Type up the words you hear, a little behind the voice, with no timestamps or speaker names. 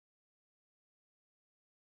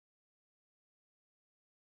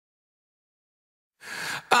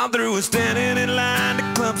I'm through with standing in line to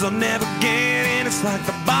clubs I'll never get in. It's like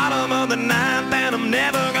the bottom of the ninth and I'm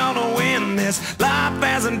never gonna win this. Life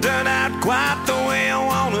hasn't turned out quite the way I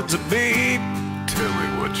want it to be. Tell me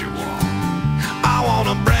what you want. I want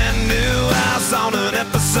a brand new house on an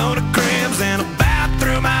episode of Cribs, and a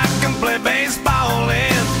bathroom I can play baseball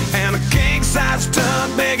in, and a king-size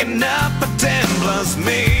tub big enough for 10 plus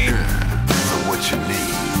me. So what you need?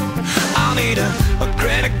 I'll need a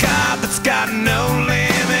credit card that's got no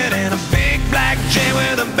limit, and a big black chain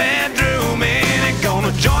with a bedroom in it.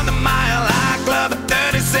 Gonna join the Mile High Club at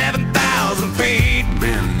 37,000 feet.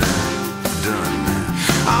 Been done.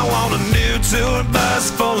 I want a new tour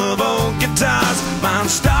bus full of old guitars, mine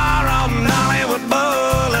star on Hollywood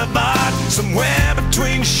Boulevard. Somewhere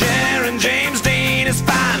between Cher and James Dean is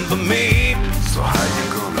fine for me. So how you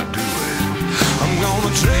gonna do it? I'm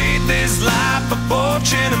gonna trade this life for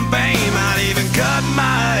fortune and fame. I'd even cut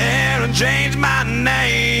my hair and change my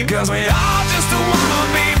name, 'cause we all just wanna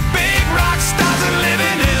be big rock stars and live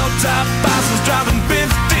in hilltop houses, driving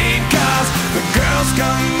 15 cars. The girls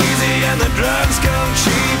come easy and the drugs come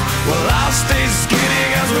cheap. Well, I'll stay skinny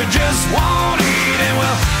 'cause we just won't eat, and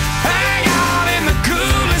we'll hang out in the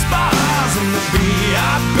coolest bars and the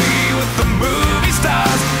VIP with the movie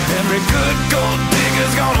stars. Every good gold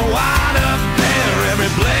digger's gonna wind up there,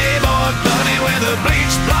 every playboy bunny with a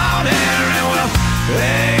bleached blonde hair. And well,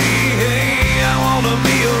 hey, hey, I wanna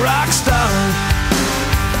be a rock star.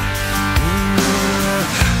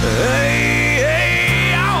 Hey,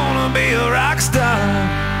 hey, I wanna be a rock star.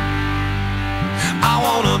 I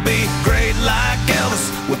wanna be great like Elvis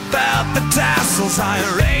without the tassels.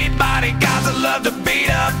 Hire 8 bodyguards that love to beat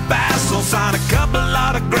up assholes. Sign a couple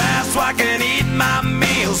autographs so I can eat my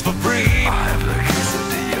meals for free. I have the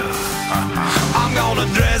quesadilla. I'm gonna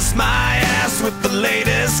dress my ass with the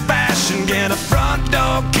latest fashion, get a front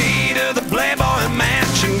door key to the Playboy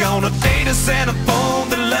mansion. Gonna date a centerfold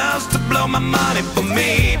that loves to blow my money for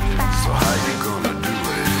me. So how you gonna do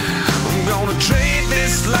it? I'm gonna trade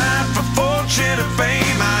this life for fortune and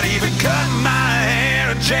fame. I'd even cut my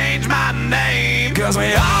hair and change my name, 'cause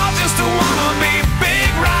we all just wanna be big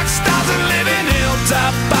rock stars and live in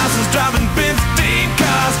hilltop houses, driving 15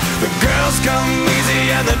 cars. The girls come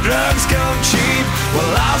easy and the drugs come cheap.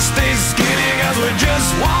 Well, I'll stay skinny 'cause we just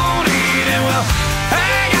won't eat, and we'll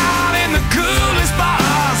hang out in the coolest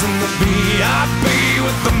bars and the VIP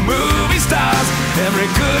with the movie stars. Every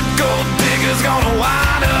good gold digger's gonna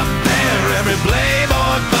wind up there, every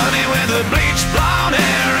playboy bunny with a bleached blonde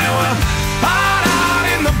hair. And we'll hide out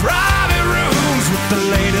in the private rooms with the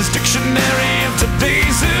latest dictionary of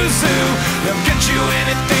today's who's who. They'll get you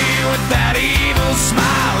anything with that evil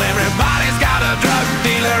smile. Everybody's got a drug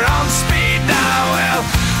dealer on speed dial. Well,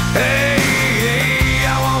 hey, hey,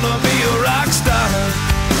 I wanna be a rock star.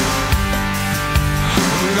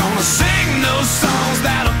 I'm gonna sing those songs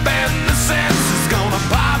that offend the senses. Gonna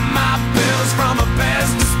pop my pills from a Pez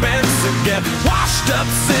dispenser. Get washed up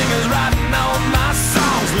singers writing all my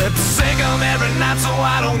songs. Lip sync them every night so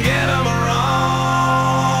I don't get them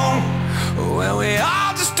wrong. Well, we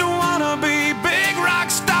all just wanna be big rock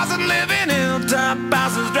stars and live in hilltop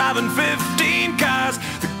houses, driving 15 cars.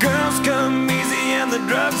 The girls come easy and the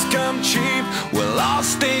drugs come cheap. We'll all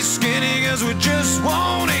stay skinny 'cause we just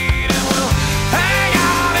won't eat, and we'll hang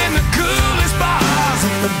out in the coolest bars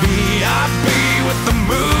and the VIP with the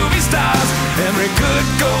movie stars. Every good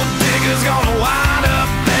gold digger's gonna wind up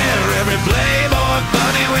there, every playboy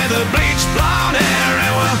bunny with a bleached blonde hair.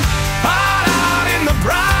 And we'll hide out in the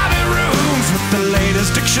private rooms with the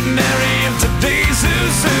latest dictionary of today's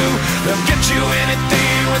who's who. They'll get you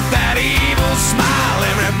anything with that evil smile.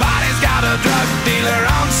 Everybody's got a drug dealer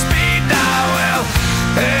on speed dial. Well,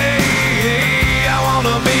 hey, hey, I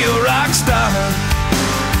wanna be a rock star.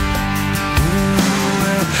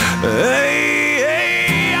 Hey,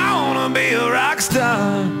 hey, I wanna be a rock star.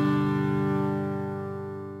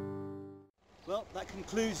 Well, that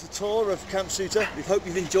concludes the tour of Camp Suta. We hope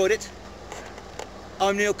you've enjoyed it.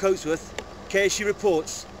 I'm Neil Coatsworth, KSU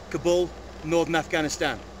Reports, Kabul, Northern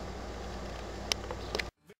Afghanistan.